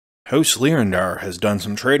House Lyrandar has done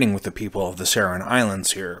some trading with the people of the Saran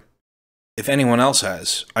Islands here. If anyone else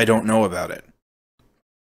has, I don't know about it.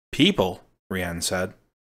 People, Rian said.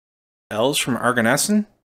 Elves from Argonessen?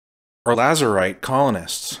 Or Lazarite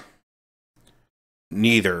colonists?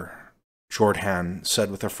 Neither, Shorthand said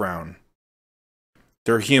with a frown.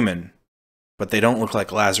 They're human, but they don't look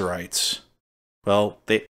like Lazarites. Well,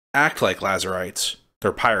 they act like Lazarites.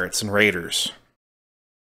 They're pirates and raiders.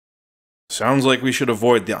 Sounds like we should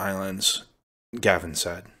avoid the islands, Gavin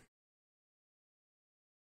said.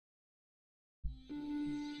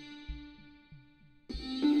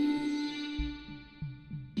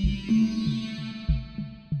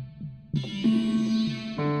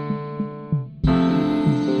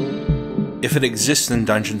 If it exists in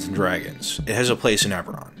Dungeons & Dragons, it has a place in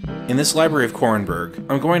Eberron. In this Library of Korranburg,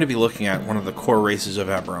 I'm going to be looking at one of the core races of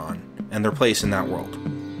Eberron, and their place in that world.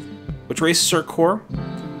 Which races are core?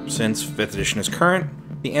 Since 5th edition is current,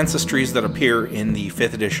 the ancestries that appear in the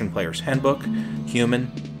 5th edition player's handbook: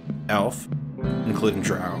 human, elf, including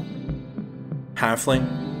drow,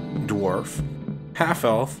 halfling, dwarf,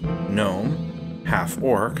 half-elf, gnome,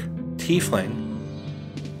 half-orc, tiefling,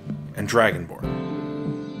 and dragonborn.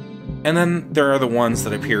 And then there are the ones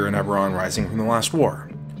that appear in Eberron Rising from the Last War: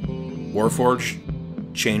 Warforged,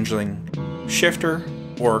 Changeling, Shifter,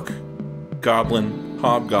 Orc, Goblin,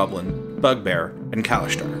 Hobgoblin, Bugbear, and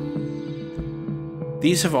Kalishtar.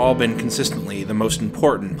 These have all been consistently the most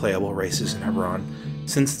important playable races in Eberron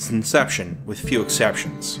since its inception, with few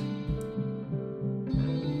exceptions.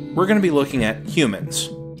 We're going to be looking at humans,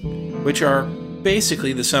 which are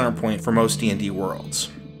basically the center point for most D&D worlds.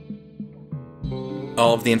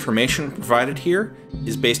 All of the information provided here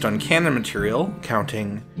is based on canon material,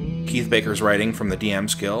 counting Keith Baker's writing from the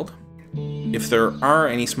DM's Guild. If there are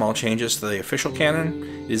any small changes to the official canon,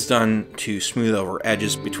 it is done to smooth over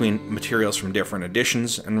edges between materials from different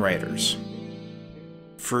editions and writers.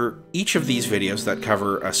 For each of these videos that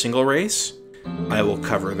cover a single race, I will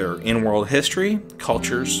cover their in-world history,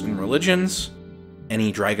 cultures, and religions,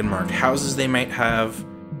 any dragon-marked houses they might have,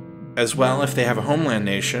 as well if they have a homeland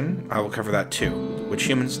nation, I will cover that too, which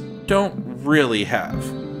humans don't really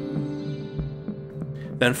have.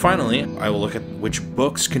 Then finally, I will look at which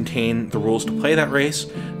books contain the rules to play that race,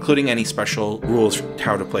 including any special rules for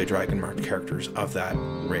how to play dragon-marked characters of that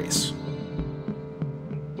race.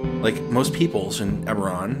 Like most peoples in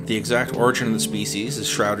Eberron, the exact origin of the species is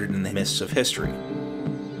shrouded in the mists of history.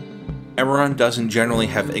 Eberron doesn't generally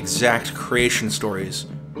have exact creation stories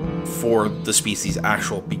for the species'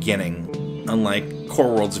 actual beginning, unlike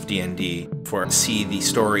core worlds of D&D, for see the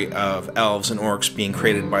story of elves and orcs being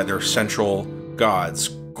created by their central gods,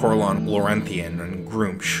 Corlon, Lorenthian, and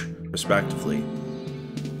Grumsh, respectively.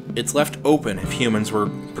 It's left open if humans were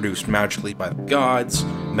produced magically by the gods,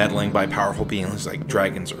 meddling by powerful beings like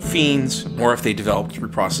dragons or fiends, or if they developed through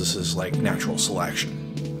processes like natural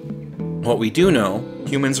selection. What we do know,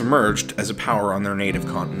 humans emerged as a power on their native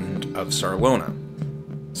continent of Sarlona.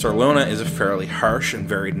 Sarlona is a fairly harsh and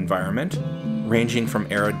varied environment, ranging from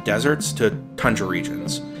arid deserts to tundra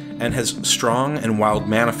regions, and has strong and wild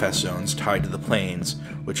manifest zones tied to the plains,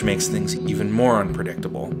 which makes things even more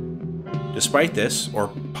unpredictable. Despite this,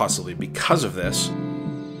 or possibly because of this,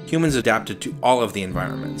 humans adapted to all of the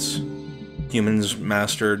environments. Humans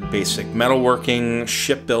mastered basic metalworking,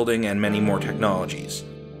 shipbuilding, and many more technologies.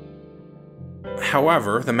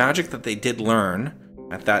 However, the magic that they did learn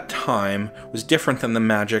at that time was different than the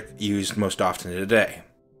magic used most often today.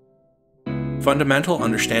 Fundamental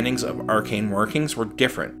understandings of arcane workings were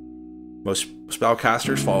different. Most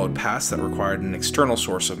spellcasters followed paths that required an external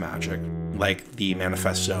source of magic, like the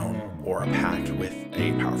manifest zone or a pact with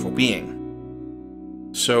a powerful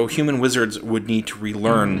being. So human wizards would need to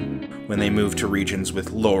relearn when they moved to regions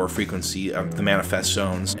with lower frequency of the manifest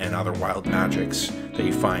zones and other wild magics that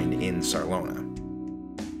you find in Sarlona.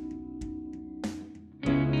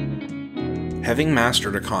 Having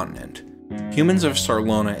mastered a continent, humans of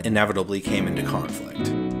Sarlona inevitably came into conflict.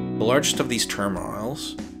 The largest of these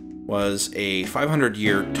turmoils was a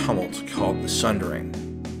 500-year tumult called the Sundering,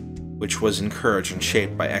 which was encouraged and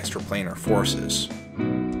shaped by extraplanar forces.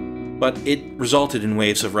 But it resulted in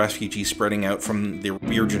waves of refugees spreading out from the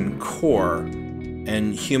Virgin core,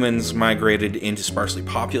 and humans migrated into sparsely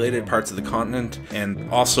populated parts of the continent and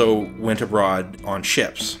also went abroad on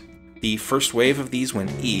ships. The first wave of these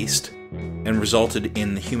went east, and resulted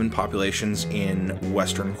in the human populations in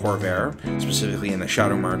Western Corvair, specifically in the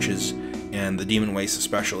Shadow Marches and the Demon Wastes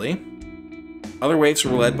especially. Other waves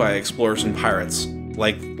were led by explorers and pirates,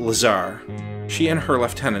 like Lazar. She and her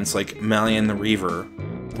lieutenants, like Malian the Reaver,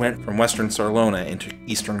 went from Western Sarlona into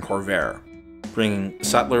Eastern Corvair, bringing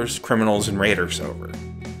settlers, criminals, and raiders over.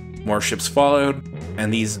 More ships followed,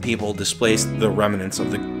 and these people displaced the remnants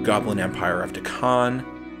of the Goblin Empire of Dakan,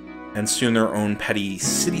 and soon their own petty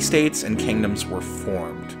city-states and kingdoms were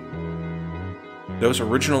formed. Those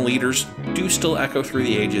original leaders do still echo through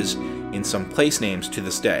the ages in some place names to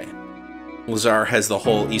this day. Lazar has the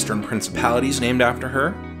whole Eastern Principalities named after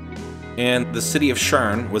her, and the city of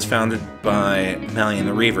Sharn was founded by Malian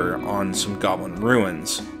the Reaver on some goblin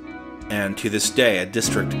ruins, and to this day a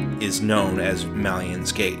district is known as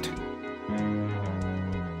Malian's Gate.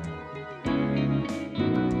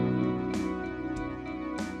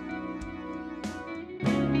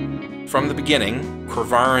 From the beginning,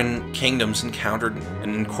 Korvaran kingdoms encountered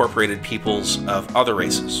and incorporated peoples of other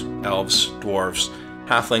races, elves, dwarves,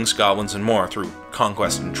 halflings, goblins, and more through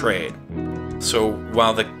conquest and trade. So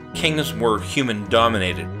while the kingdoms were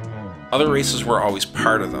human-dominated, other races were always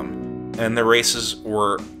part of them, and the races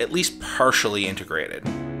were at least partially integrated.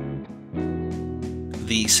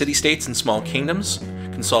 The city-states and small kingdoms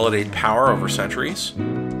consolidated power over centuries.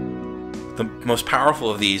 The most powerful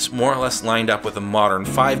of these more or less lined up with the modern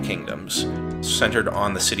 5 kingdoms, centered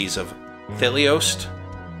on the cities of Theliost,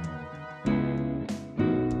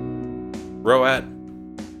 Roat,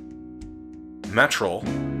 Metrol,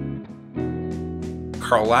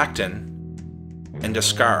 Karlakton, and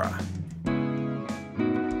Daskara.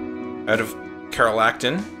 Out of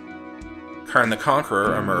Karlakton, Karn the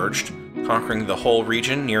Conqueror emerged, conquering the whole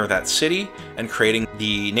region near that city and creating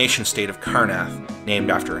the nation-state of Karnath, named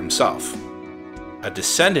after himself. A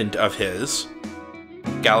descendant of his,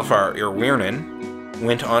 Galifar Irwirnan,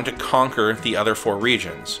 went on to conquer the other 4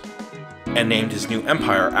 regions, and named his new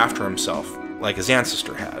empire after himself, like his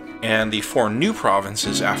ancestor had, and the 4 new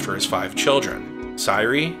provinces after his 5 children,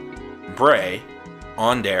 Syri, Bray,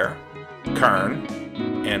 Ondare, Karn,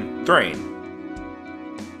 and Thrain.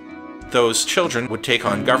 Those children would take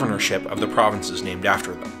on governorship of the provinces named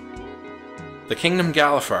after them. The Kingdom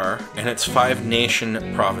Galifar and its 5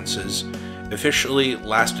 nation provinces officially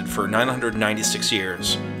lasted for 996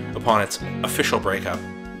 years upon its official breakup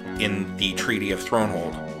in the Treaty of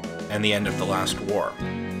Thronehold and the end of the Last War,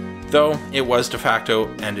 though it was de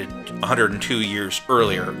facto ended 102 years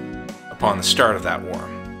earlier upon the start of that war.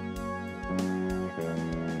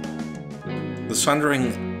 The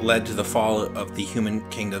sundering led to the fall of the human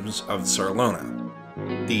kingdoms of Sarlona.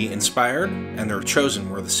 The inspired and their chosen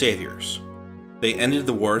were the saviors. They ended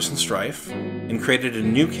the wars and strife, and created a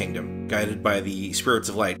new kingdom guided by the spirits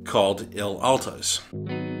of light called Il Altas.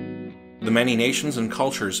 The many nations and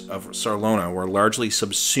cultures of Sarlona were largely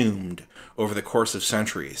subsumed over the course of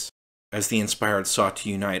centuries, as the inspired sought to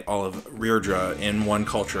unite all of Rirdra in one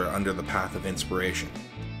culture under the path of inspiration.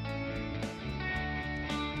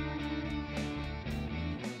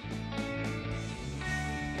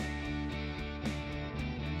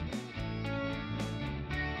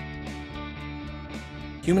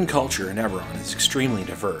 Human culture in Eberron is extremely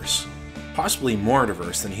diverse, possibly more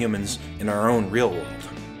diverse than humans in our own real world.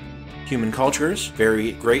 Human cultures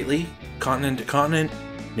vary greatly, continent to continent,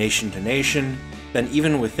 nation to nation, then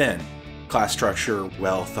even within. Class structure,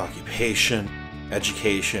 wealth, occupation,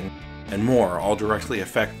 education, and more all directly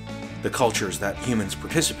affect the cultures that humans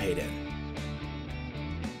participate in.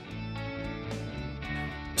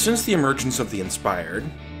 Since the emergence of the Inspired,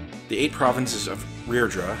 the 8 provinces of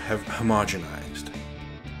Rirdra have homogenized.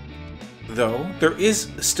 Though there is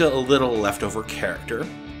still a little leftover character,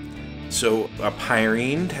 so a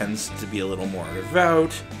Pyrene tends to be a little more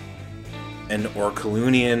devout, an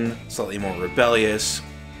Orkalunian slightly more rebellious,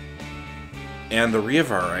 and the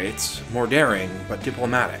Riavarites more daring but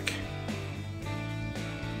diplomatic.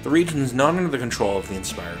 The regions not under the control of the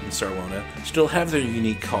Inspired in Sarlona still have their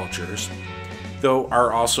unique cultures, though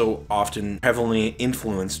are also often heavily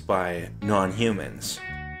influenced by non-humans.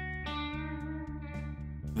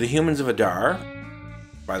 The humans of Adar,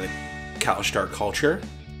 by the Kalishtar culture,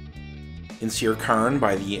 in Sir Karn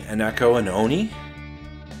by the Aneko and Oni,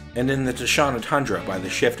 and in the Tashana Tundra by the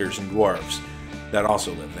Shifters and Dwarves that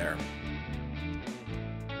also live there.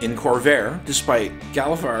 In Khorvaire, despite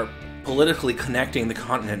Galifar politically connecting the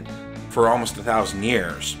continent for almost 1,000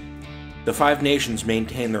 years, the 5 nations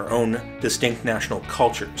maintain their own distinct national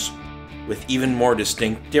cultures, with even more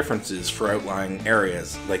distinct differences for outlying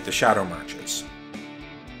areas like the Shadow Marches.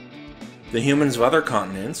 The humans of other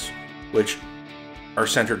continents, which are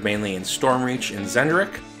centered mainly in Stormreach and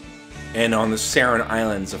Zendrick, and on the Saren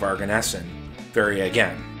Islands of Arganessen, vary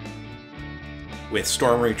again, with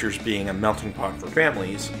Stormreachers being a melting pot for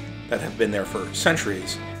families that have been there for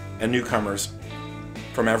centuries, and newcomers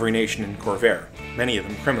from every nation in Khorvaire, many of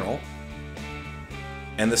them criminal,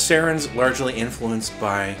 and the Sarens largely influenced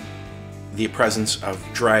by the presence of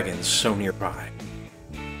dragons so nearby.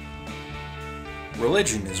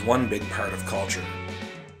 Religion is one big part of culture.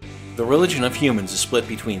 The religion of humans is split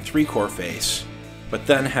between 3 core faiths, but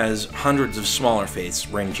then has hundreds of smaller faiths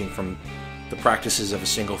ranging from the practices of a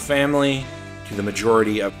single family to the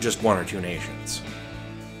majority of just 1 or 2 nations.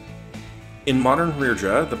 In modern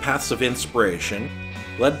Rirdra, the paths of inspiration,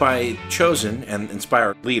 led by chosen and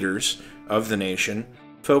inspired leaders of the nation,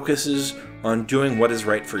 focuses on doing what is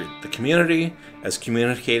right for the community as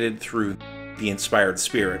communicated through the inspired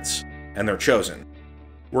spirits and their chosen.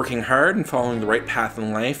 Working hard and following the right path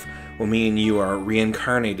in life will mean you are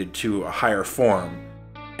reincarnated to a higher form,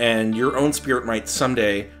 and your own spirit might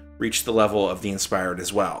someday reach the level of the inspired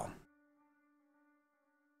as well.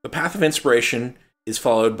 The path of inspiration is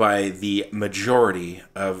followed by the majority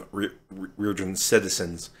of Rirdran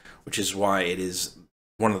citizens, which is why it is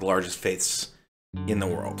one of the largest faiths in the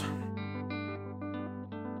world.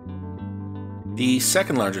 The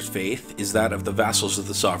second largest faith is that of the vassals of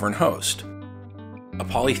the sovereign host, a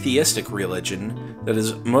polytheistic religion that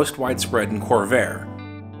is most widespread in Korver,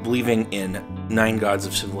 believing in 9 gods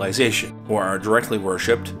of civilization, who are directly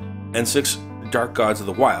worshipped, and 6 dark gods of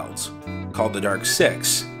the wilds, called the Dark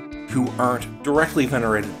Six, who aren't directly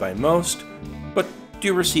venerated by most, but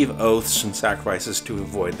do receive oaths and sacrifices to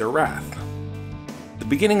avoid their wrath. The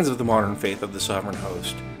beginnings of the modern faith of the sovereign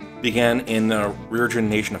host began in the Rirdran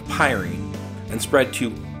nation of Pyrene and spread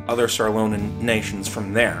to other Sarlonan nations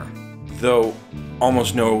from there, though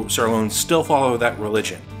almost no Sarlons still follow that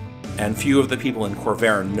religion, and few of the people in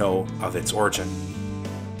Korver know of its origin.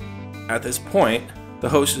 At this point, the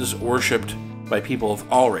host is worshipped by people of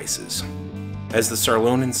all races, as the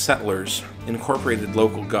Sarlonan settlers incorporated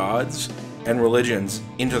local gods and religions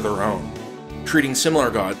into their own, treating similar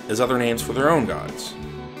gods as other names for their own gods.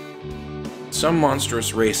 Some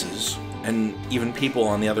monstrous races, and even people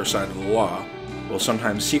on the other side of the law, will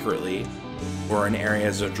sometimes secretly, or in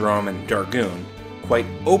areas of Drom and Dargoon, quite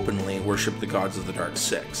openly worship the gods of the Dark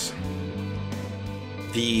Six.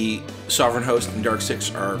 The Sovereign Host and Dark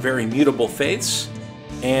Six are very mutable faiths,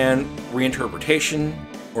 and reinterpretation,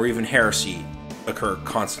 or even heresy, occur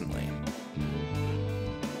constantly.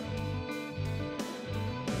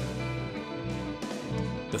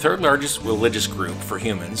 The third largest religious group for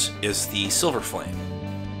humans is the Silver Flame,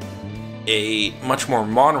 a much more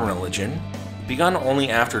modern religion, begun only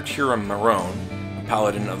after Tiram Marone, a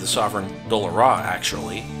paladin of the sovereign Dolara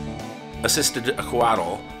actually, assisted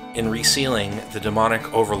Aquatl in resealing the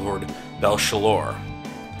demonic overlord Bel-Shalor.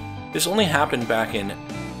 This only happened back in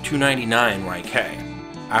 299 YK,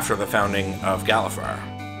 after the founding of Galifar.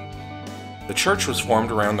 The church was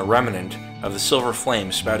formed around the remnant of the Silver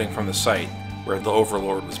Flame spouting from the site where the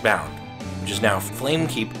overlord was bound, which is now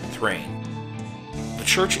Flamekeep Thrain. The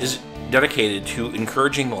church is dedicated to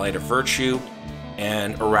encouraging the light of virtue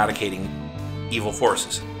and eradicating evil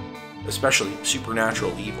forces, especially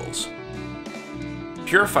supernatural evils.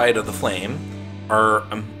 Purified of the Flame are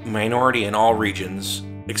a minority in all regions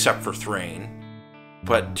except for Thrain,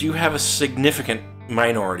 but do have a significant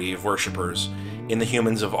minority of worshippers in the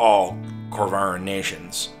humans of all Korvaran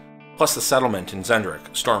nations, plus the settlement in Zendrik,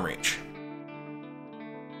 Stormreach.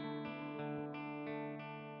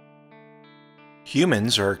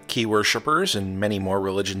 Humans are key worshippers in many more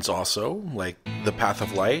religions also, like the Path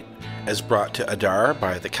of Light, as brought to Adar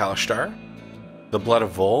by the Kalashtar, the Blood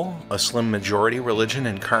of Vol, a slim majority religion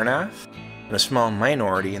in Karnath, and a small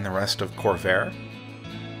minority in the rest of Korver,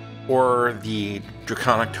 or the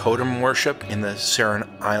Draconic Totem worship in the Seren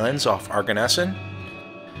Islands off Arganessen,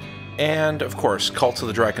 and of course, cults of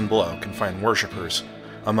the Dragon Below can find worshippers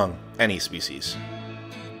among any species.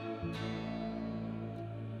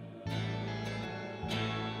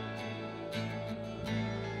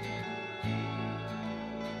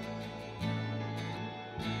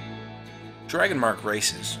 Dragonmark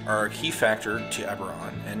races are a key factor to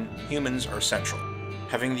Eberron, and humans are central,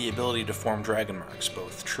 having the ability to form dragonmarks,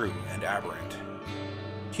 both true and aberrant.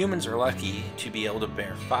 Humans are lucky to be able to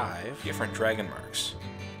bear 5 different dragonmarks.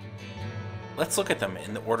 Let's look at them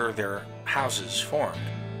in the order their houses formed.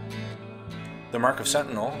 The Mark of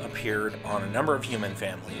Sentinel appeared on a number of human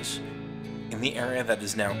families in the area that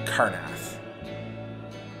is now Karnath.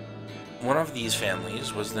 One of these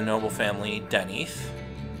families was the noble family Denith.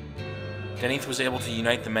 Denith was able to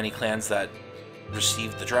unite the many clans that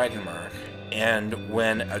received the Dragonmark, and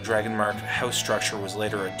when a Dragonmark house structure was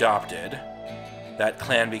later adopted, that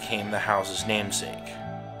clan became the house's namesake.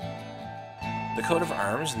 The coat of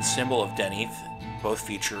arms and symbol of Denith both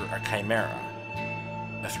feature a chimera,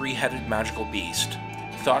 a 3-headed magical beast,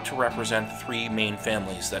 thought to represent the 3 main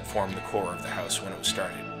families that formed the core of the house when it was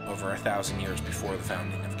started, over 1,000 years before the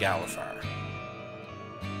founding of Galifar.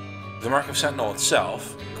 The Mark of Sentinel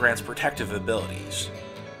itself grants protective abilities,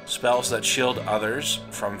 spells that shield others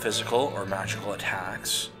from physical or magical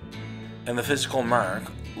attacks, and the physical mark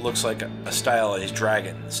looks like a stylized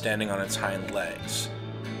dragon standing on its hind legs,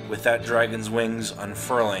 with that dragon's wings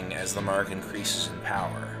unfurling as the mark increases in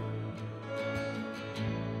power.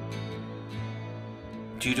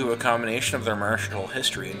 Due to a combination of their martial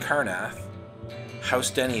history in Karrnath, House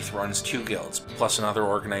Deneth runs 2 guilds, plus another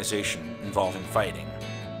organization involving fighting.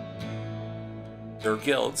 Their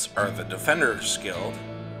guilds are the Defenders Guild,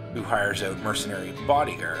 who hires out mercenary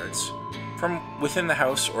bodyguards from within the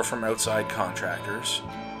house or from outside contractors,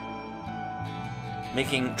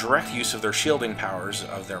 making direct use of their shielding powers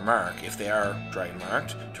of their mark if they are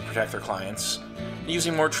dragonmarked to protect their clients, and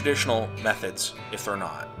using more traditional methods if they're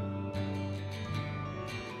not.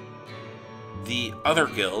 The other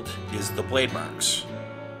guild is the Blademarks,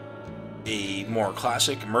 a more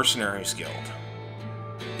classic mercenaries guild.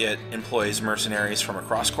 It employs mercenaries from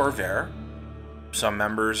across Corvair, some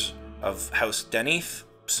members of House Deneth,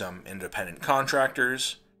 some independent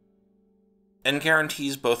contractors, and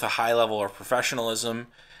guarantees both a high level of professionalism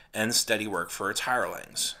and steady work for its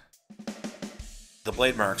hirelings. The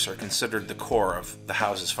Blademarks are considered the core of the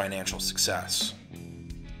house's financial success.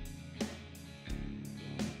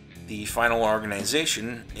 The final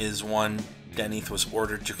organization is one Deneth was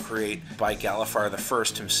ordered to create by Galifar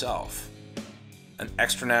I himself, an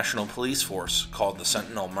extra-national police force called the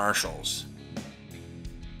Sentinel Marshals.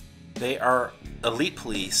 They are elite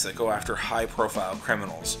police that go after high-profile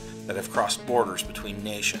criminals that have crossed borders between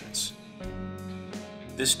nations.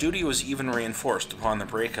 This duty was even reinforced upon the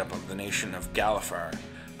breakup of the nation of Galifar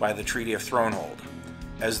by the Treaty of Thronehold,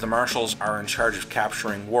 as the Marshals are in charge of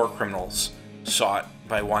capturing war criminals sought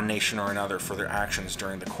by one nation or another for their actions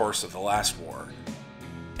during the course of the last war,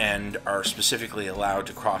 and are specifically allowed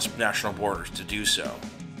to cross national borders to do so.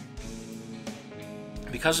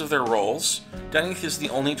 Because of their roles, Deneth is the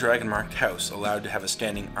only dragonmarked house allowed to have a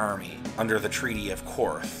standing army under the Treaty of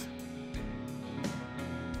Korth.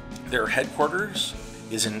 Their headquarters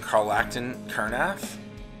is in Karlakton, Karrnath,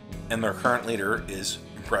 and their current leader is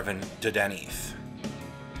Brevin de Deneth.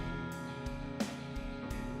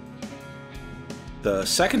 The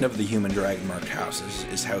second of the human dragonmarked houses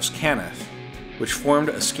is House Cannith, which formed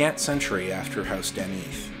a scant century after House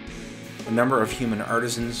Deneth. A number of human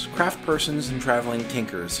artisans, craftspersons, and traveling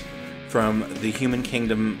tinkers from the human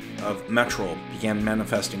kingdom of Metrol began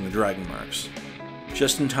manifesting the dragonmarks,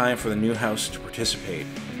 just in time for the new house to participate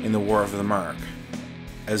in the War of the Mark,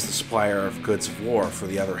 as the supplier of goods of war for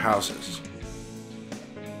the other houses.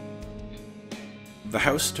 The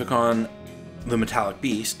house took on the metallic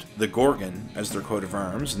beast, the Gorgon, as their coat of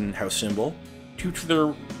arms and house symbol, due to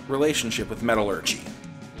their relationship with metallurgy.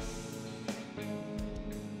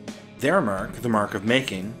 Their mark, the Mark of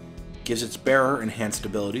Making, gives its bearer enhanced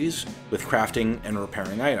abilities with crafting and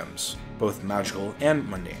repairing items, both magical and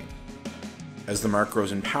mundane. As the mark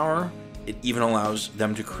grows in power, it even allows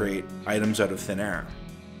them to create items out of thin air.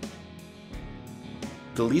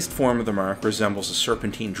 The least form of the mark resembles a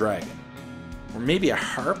serpentine dragon, or maybe a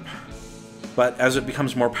harp, but as it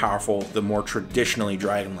becomes more powerful, the more traditionally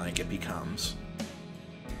dragon-like it becomes.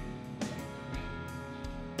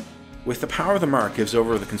 With the power the mark gives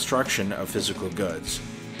over the construction of physical goods,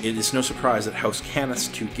 it is no surprise that House Cannith's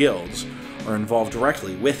 2 guilds are involved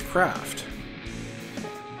directly with craft.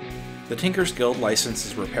 The Tinkers Guild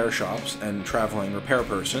licenses repair shops and traveling repair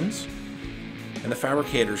persons, and the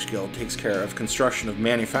Fabricators Guild takes care of construction of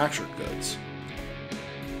manufactured goods.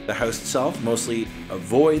 The house itself mostly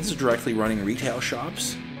avoids directly running retail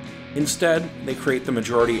shops. Instead, they create the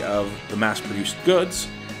majority of the mass-produced goods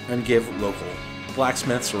and give local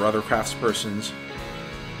blacksmiths or other craftspersons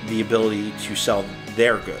the ability to sell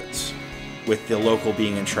their goods, with the local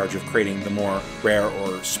being in charge of creating the more rare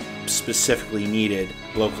or specifically needed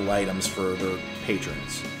local items for their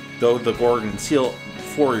patrons. Though the Gorgon seal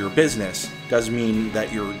for your business does mean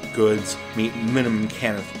that your goods meet minimum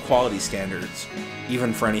Cannith quality standards,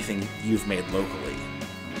 even for anything you've made locally.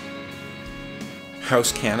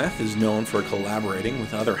 House Cannith is known for collaborating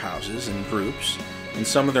with other houses and groups in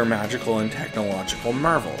some of their magical and technological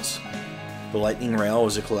marvels. The Lightning Rail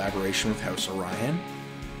was a collaboration with House Orion.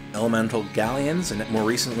 Elemental galleons and more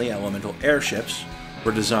recently elemental airships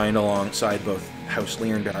were designed alongside both House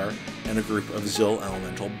Leondar and a group of Zil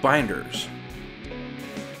elemental binders.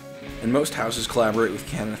 And most houses collaborate with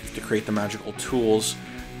Cannith to create the magical tools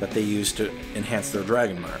that they use to enhance their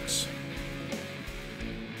dragon marks.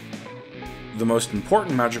 The most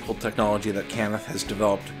important magical technology that Cannith has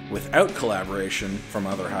developed without collaboration from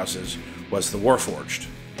other houses was the Warforged.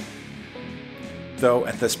 Though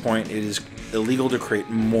at this point it is illegal to create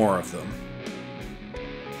more of them.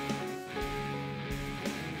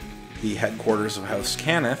 The headquarters of House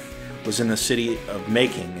Cannith was in the city of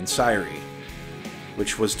Making in Syrie,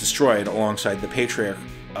 which was destroyed alongside the patriarch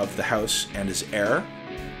of the house and his heir,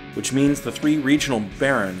 which means the three regional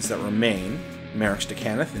barons that remain, Merix de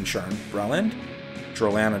Cannith in Sharn Breland,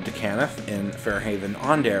 Drolana de Cannith in Fairhaven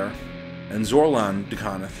Onder, and Zorlan de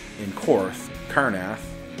Cannith in Korth Carnath,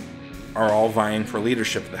 are all vying for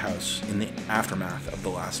leadership of the house in the aftermath of the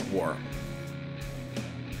last war.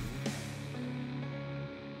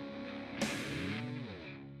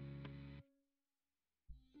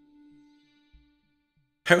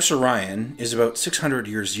 House Orion is about 600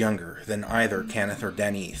 years younger than either Cannith or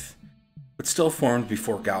Deneth, but still formed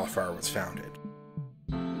before Galifar was founded.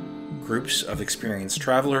 Groups of experienced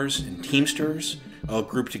travelers and teamsters all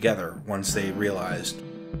grouped together once they realized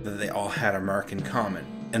that they all had a mark in common,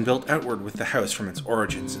 and built outward with the house from its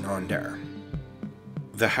origins in Onder.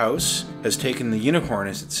 The house has taken the unicorn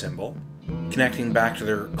as its symbol, connecting back to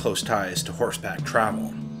their close ties to horseback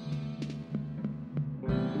travel.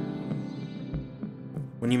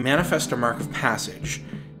 When you manifest a Mark of Passage,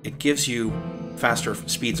 it gives you faster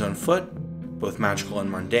speeds on foot, both magical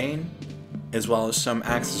and mundane, as well as some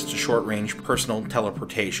access to short-range personal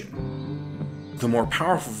teleportation. The more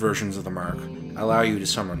powerful versions of the Mark allow you to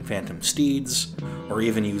summon phantom steeds, or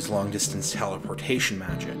even use long-distance teleportation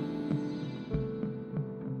magic.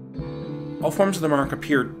 All forms of the Mark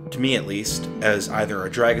appear, to me at least, as either a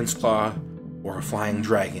dragon's claw or a flying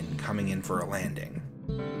dragon coming in for a landing.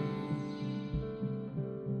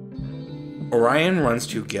 Orion runs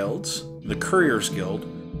two guilds, the Couriers Guild,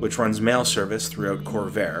 which runs mail service throughout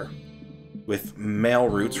Corvair, with mail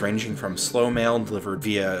routes ranging from slow mail delivered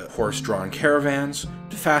via horse-drawn caravans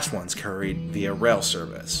to fast ones carried via rail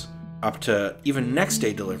service, up to even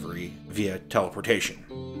next-day delivery via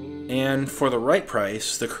teleportation. And for the right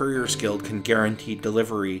price, the Couriers Guild can guarantee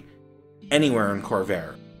delivery anywhere in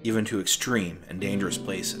Corvair, even to extreme and dangerous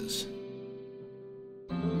places.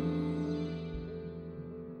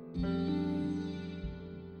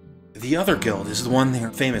 The other guild is the one they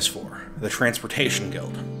are famous for, the Transportation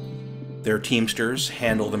Guild. Their teamsters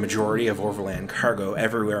handle the majority of overland cargo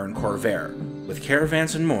everywhere in Corvair, with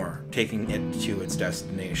caravans and more taking it to its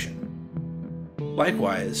destination.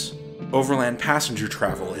 Likewise, overland passenger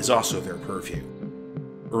travel is also their purview.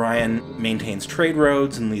 Orion maintains trade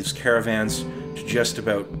roads and leaves caravans to just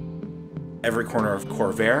about every corner of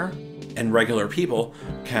Corvair, and regular people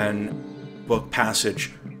can book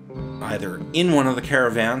passage either in one of the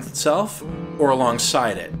caravans itself or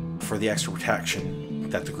alongside it for the extra protection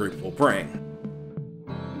that the group will bring.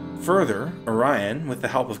 Further, Orion, with the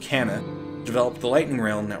help of Cannith, developed the Lightning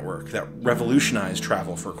Rail network that revolutionized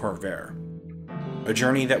travel for Corvair. A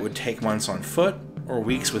journey that would take months on foot or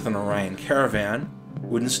weeks with an Orion caravan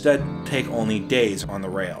would instead take only days on the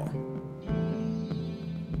rail.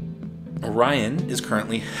 Orion is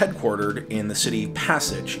currently headquartered in the city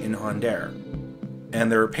Passage in Onder,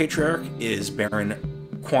 and their patriarch is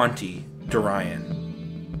Baron Quanti Dorion.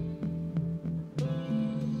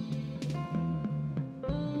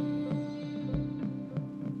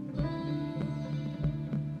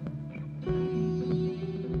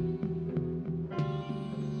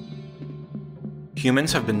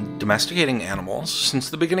 Humans have been domesticating animals since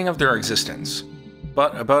the beginning of their existence,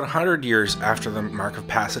 but about 100 years after the Mark of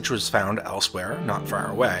Passage was found elsewhere, not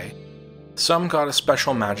far away, some got a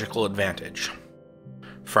special magical advantage.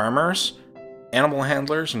 Farmers, animal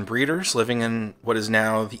handlers, and breeders living in what is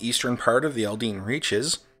now the eastern part of the Eldine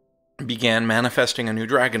Reaches began manifesting a new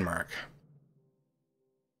dragon mark.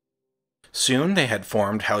 Soon they had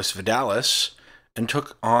formed House Vidalis and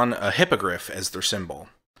took on a hippogriff as their symbol,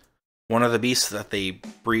 one of the beasts that they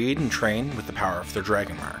breed and train with the power of their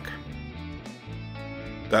dragon mark.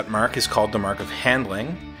 That mark is called the Mark of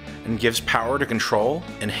Handling and gives power to control,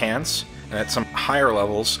 enhance, and at some higher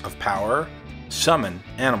levels of power, summon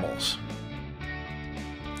animals.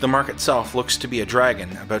 The mark itself looks to be a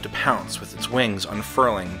dragon about to pounce with its wings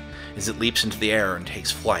unfurling as it leaps into the air and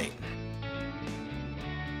takes flight.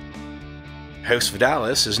 House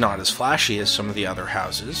Vidalis is not as flashy as some of the other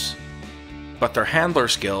houses, but their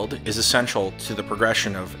Handlers Guild is essential to the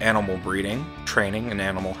progression of animal breeding, training, and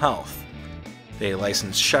animal health. They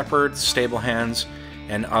license shepherds, stable hands,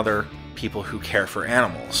 and other people who care for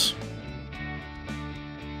animals.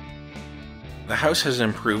 The house has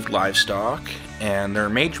improved livestock, and their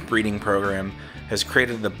mage breeding program has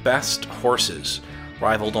created the best horses,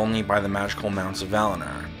 rivaled only by the magical mounts of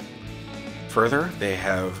Valinar. Further, they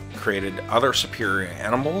have created other superior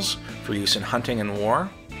animals for use in hunting and war.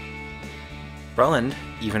 Breland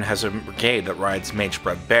even has a brigade that rides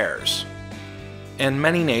mage-bred bears. And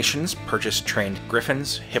many nations purchased trained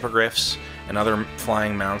griffins, hippogriffs, and other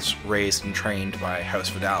flying mounts raised and trained by House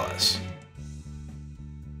Vidalis.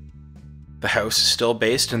 The house is still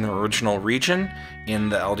based in the original region in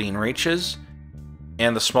the Eldine Reaches,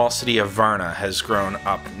 and the small city of Varna has grown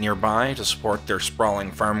up nearby to support their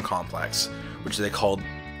sprawling farm complex, which they called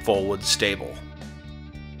Fullwood Stable.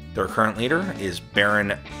 Their current leader is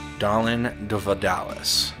Baron Dalin de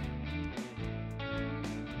Vidalis.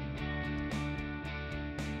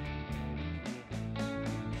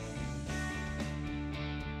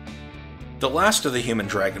 The last of the human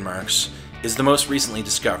Dragonmarks is the most recently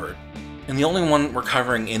discovered, and the only one we're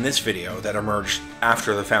covering in this video that emerged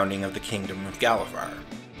after the founding of the Kingdom of Galifar.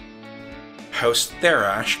 House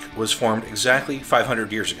Tharashk was formed exactly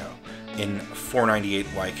 500 years ago, in 498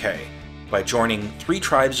 YK, by joining 3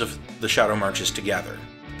 tribes of the Shadow Marches together,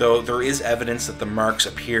 though there is evidence that the marks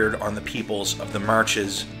appeared on the peoples of the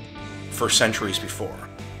Marches for centuries before.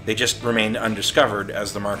 They just remained undiscovered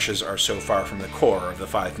as the Marches are so far from the core of the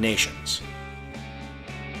 5 nations.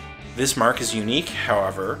 This mark is unique,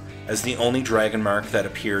 however, as the only dragon mark that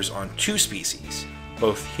appears on 2 species,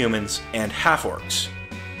 both humans and half-orcs.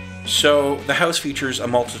 So the house features a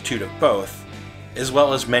multitude of both, as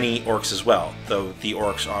well as many orcs as well, though the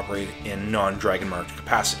orcs operate in non-dragon-marked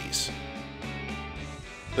capacities.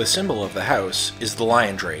 The symbol of the house is the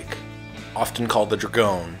lion drake, often called the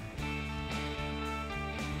dragon.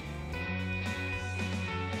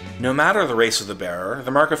 No matter the race of the bearer,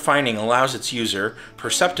 the Mark of Finding allows its user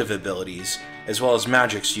perceptive abilities, as well as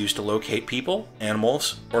magics used to locate people,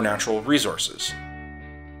 animals, or natural resources.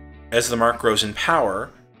 As the mark grows in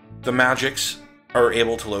power, the magics are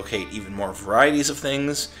able to locate even more varieties of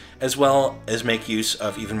things, as well as make use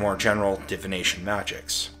of even more general divination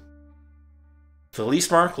magics. The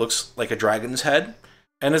least mark looks like a dragon's head,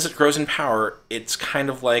 and as it grows in power, it's kind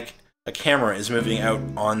of like a camera is moving out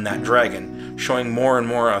on that dragon, showing more and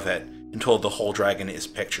more of it until the whole dragon is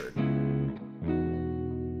pictured.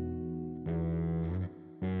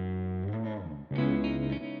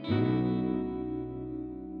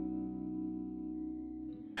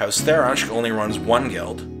 House Tharashk only runs 1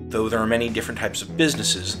 guild, though there are many different types of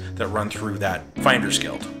businesses that run through that Finder's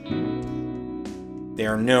Guild. They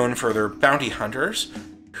are known for their bounty hunters,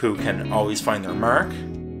 who can always find their mark,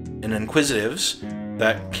 and inquisitives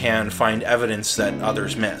that can find evidence that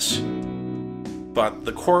others miss. But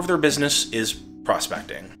the core of their business is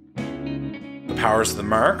prospecting. The powers of the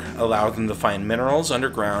mark allow them to find minerals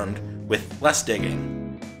underground with less digging,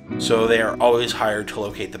 so they are always hired to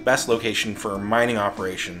locate the best location for mining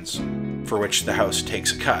operations, for which the house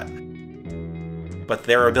takes a cut. But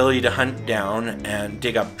their ability to hunt down and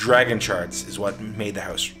dig up dragon charts is what made the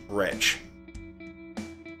house rich.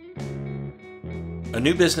 A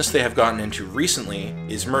new business they have gotten into recently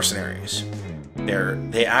is mercenaries.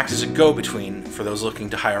 They act as a go-between for those looking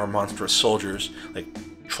to hire monstrous soldiers, like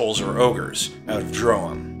trolls or ogres, out of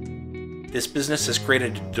Droam. This business has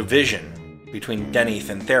created a division between Deneth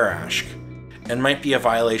and Tharashk, and might be a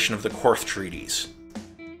violation of the Korth treaties.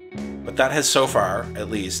 But that has so far, at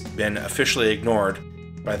least, been officially ignored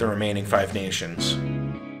by the remaining 5 nations.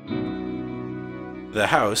 The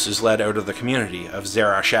house is led out of the community of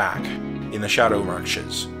Zerashak in the Shadow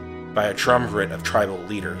Marches by a triumvirate of tribal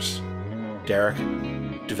leaders: Derek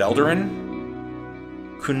Develderin,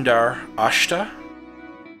 Kundar Ashta,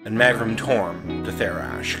 and Magrim Torm de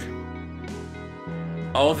Tharashk.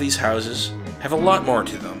 All of these houses have a lot more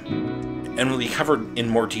to them, and will be covered in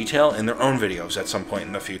more detail in their own videos at some point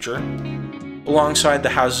in the future, alongside the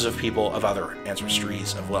houses of people of other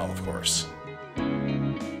ancestries as well, of course.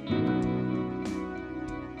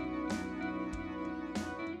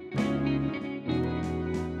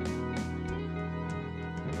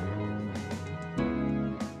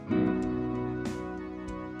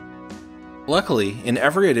 Luckily, in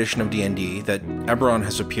every edition of D&D that Eberron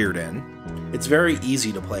has appeared in, it's very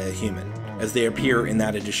easy to play a human, as they appear in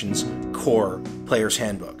that edition's core Player's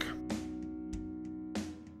Handbook.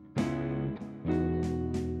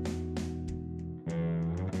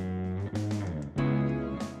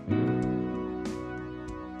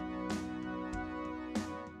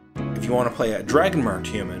 If you want to play a dragon-marked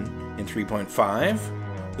human in 3.5,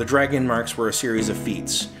 the Dragonmarks were a series of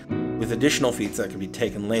feats, with additional feats that could be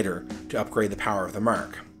taken later to upgrade the power of the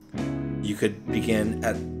mark. You could begin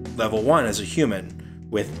at level 1 as a human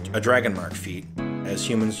with a Dragonmark feat, as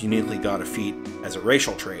humans uniquely got a feat as a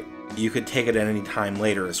racial trait. You could take it at any time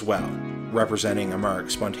later as well, representing a mark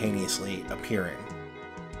spontaneously appearing.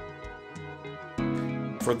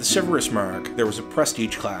 For the Siberys mark, there was a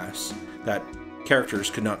prestige class that characters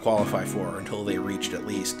could not qualify for until they reached at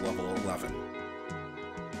least level 11.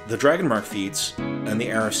 The Dragonmark feats and the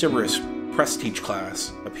Era of Siberys Prestige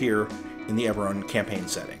class appear in the Eberron campaign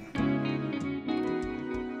setting.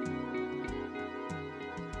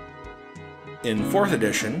 In 4th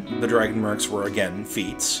edition, the Dragonmarks were again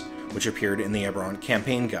feats, which appeared in the Eberron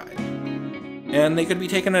campaign guide. And they could be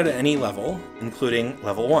taken at any level, including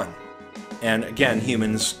level 1. And again,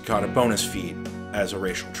 humans got a bonus feat as a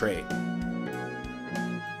racial trait.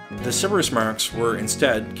 The Siberys marks were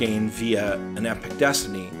instead gained via an epic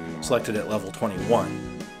destiny selected at level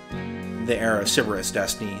 21. The Era of Siberys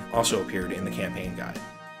destiny also appeared in the campaign guide.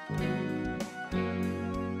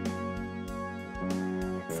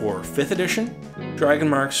 For 5th edition,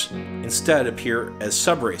 Dragonmarks instead appear as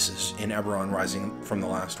sub-races in Eberron Rising from the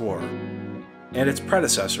Last War, and its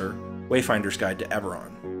predecessor, Wayfinder's Guide to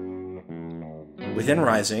Eberron. Within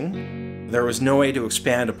Rising, there was no way to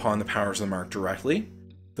expand upon the powers of the mark directly,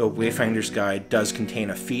 though Wayfinder's Guide does contain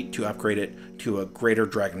a feat to upgrade it to a greater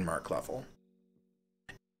Dragonmark level.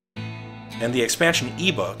 And the expansion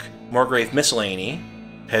ebook, Morgrave Miscellany,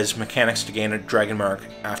 has mechanics to gain a Dragonmark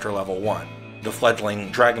after level 1. The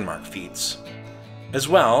fledgling Dragonmark feats. As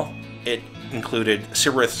well, it included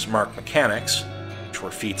Siberys Mark mechanics, which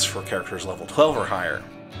were feats for characters level 12 or higher.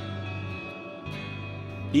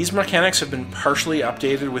 These mechanics have been partially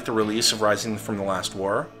updated with the release of Rising from the Last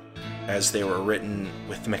War, as they were written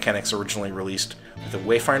with the mechanics originally released with the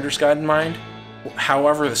Wayfinder's Guide in mind.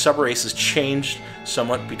 However, the sub-races changed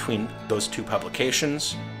somewhat between those two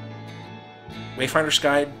publications. Wayfinder's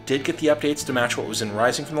Guide did get the updates to match what was in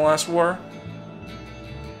Rising from the Last War,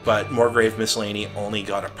 but Morgrave Miscellany only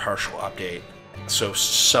got a partial update, so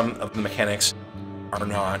some of the mechanics are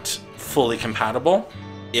not fully compatible.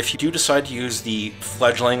 If you do decide to use the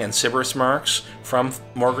fledgling and Siberys marks from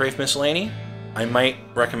Morgrave Miscellany, I might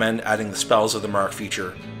recommend adding the Spells of the Mark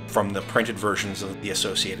feature from the printed versions of the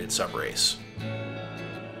associated subrace.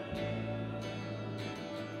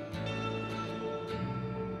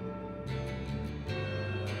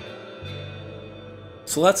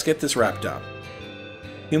 So let's get this wrapped up.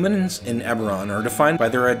 Humans in Eberron are defined by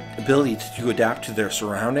their ability to adapt to their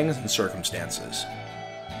surroundings and circumstances.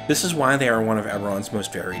 This is why they are one of Eberron's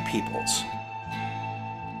most varied peoples.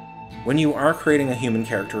 When you are creating a human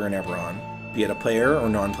character in Eberron, be it a player or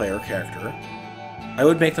non-player character, I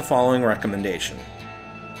would make the following recommendation.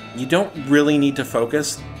 You don't really need to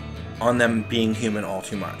focus on them being human all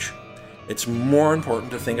too much. It's more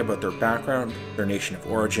important to think about their background, their nation of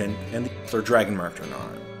origin, and if they're dragonmarked or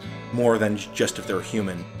not, more than just if they're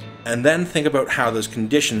human. And then think about how those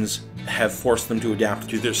conditions have forced them to adapt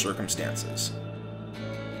to their circumstances.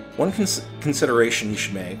 One consideration you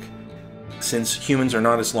should make, since humans are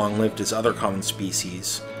not as long-lived as other common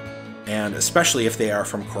species, and especially if they are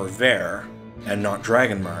from Khorvaire and not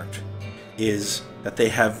dragonmarked, is that they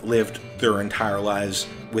have lived their entire lives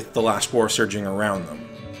with the last war surging around them.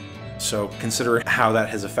 So consider how that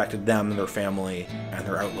has affected them, their family, and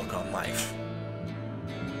their outlook on life.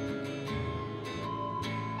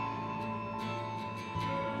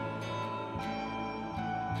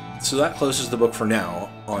 So that closes the book for now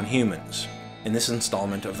on humans in this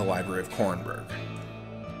installment of the Library of Korranburg.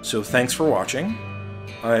 So thanks for watching.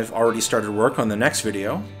 I've already started work on the next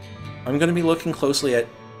video. I'm going to be looking closely at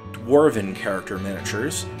Dwarven character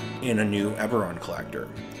miniatures in a new Eberron collector.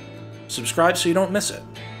 Subscribe so you don't miss it.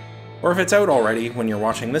 Or if it's out already when you're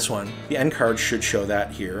watching this one, the end card should show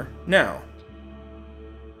that here now.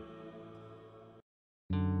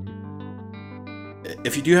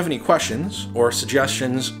 If you do have any questions or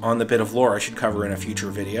suggestions on the bit of lore I should cover in a future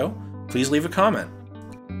video, please leave a comment.